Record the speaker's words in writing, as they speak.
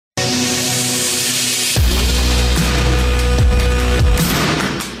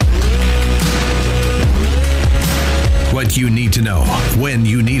you need to know when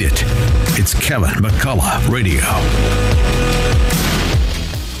you need it. It's Kevin McCullough Radio.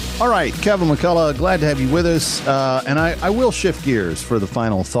 All right, Kevin McCullough, glad to have you with us. And I will shift gears for the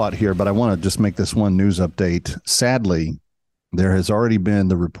final thought here, but I want to just make this one news update. Sadly, there has already been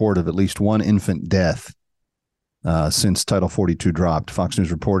the report of at least one infant death since Title 42 dropped. Fox News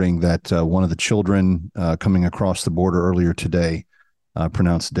reporting that one of the children coming across the border earlier today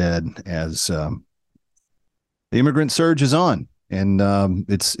pronounced dead as the immigrant surge is on. And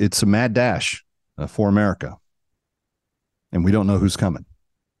it's a mad dash for America. And we don't know who's coming.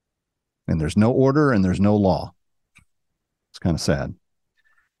 And there's no order and there's no law. It's kind of sad.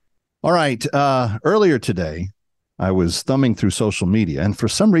 All right. Earlier today, I was thumbing through social media, and for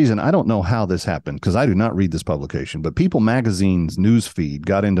some reason, I don't know how this happened because I do not read this publication, but People Magazine's news feed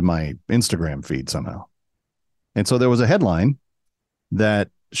got into my Instagram feed somehow. And so there was a headline that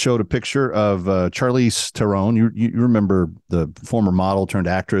showed a picture of Charlize Theron. You remember the former model turned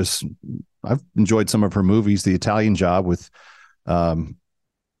actress. I've enjoyed some of her movies. The Italian Job with,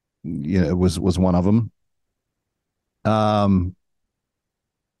 it was one of them.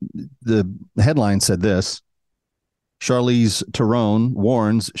 The headline said this: Charlize Theron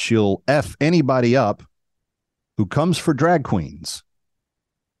warns she'll F anybody up who comes for drag queens.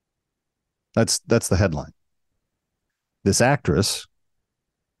 That's the headline. This actress,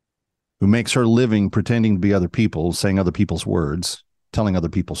 who makes her living pretending to be other people, saying other people's words, telling other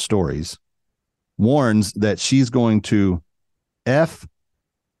people's stories, warns that she's going to F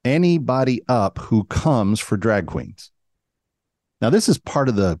anybody up who comes for drag queens. Now, this is part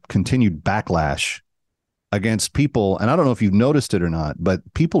of the continued backlash against people, and I don't know if you've noticed it or not, but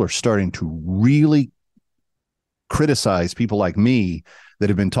people are starting to really criticize people like me that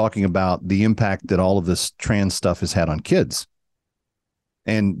have been talking about the impact that all of this trans stuff has had on kids.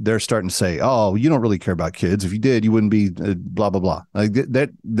 And they're starting to say, "Oh, you don't really care about kids. If you did, you wouldn't be blah blah blah." Like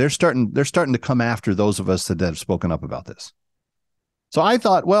they're starting to come after those of us that have spoken up about this. So I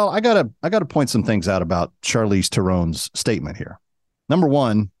thought, well, I gotta point some things out about Charlize Theron's statement here. Number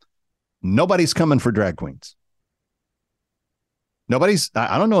one, nobody's coming for drag queens.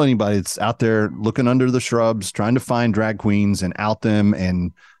 I don't know anybody that's out there looking under the shrubs, trying to find drag queens and out them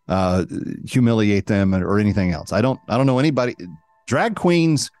and humiliate them or anything else. I don't know anybody. Drag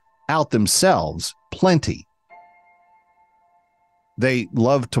queens out themselves, plenty. They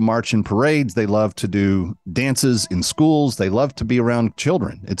love to march in parades. They love to do dances in schools. They love to be around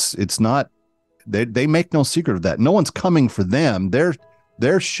children. It's not, they make no secret of that. No one's coming for them.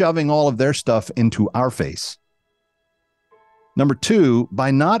 They're shoving all of their stuff into our face. Number two,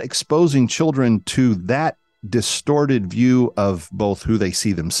 by not exposing children to that distorted view of both who they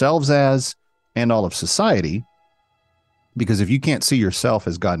see themselves as and all of society, because if you can't see yourself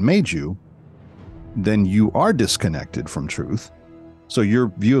as God made you, then you are disconnected from truth. So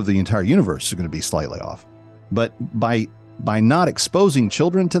your view of the entire universe is going to be slightly off. But by not exposing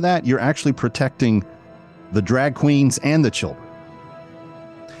children to that, you're actually protecting the drag queens and the children.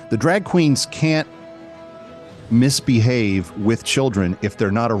 The drag queens can't misbehave with children if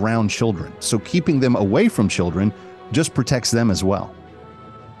they're not around children. So keeping them away from children just protects them as well.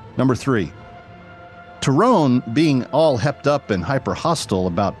 Number three, Theron being all hepped up and hyper hostile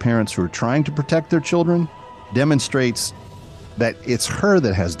about parents who are trying to protect their children demonstrates that it's her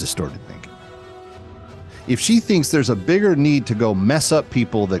that has distorted thinking. If she thinks there's a bigger need to go mess up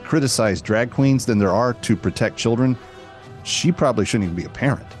people that criticize drag queens than there are to protect children, she probably shouldn't even be a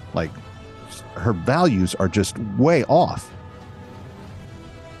parent. Like, her values are just way off.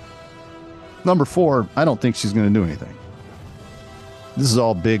 Number four, I don't think she's going to do anything. This is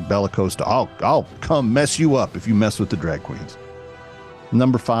all big bellicose. I'll come mess you up if you mess with the drag queens.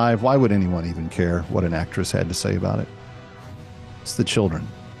 Number five, why would anyone even care what an actress had to say about it? It's the children.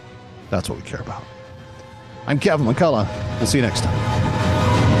 That's what we care about. I'm Kevin McCullough. We'll see you next time.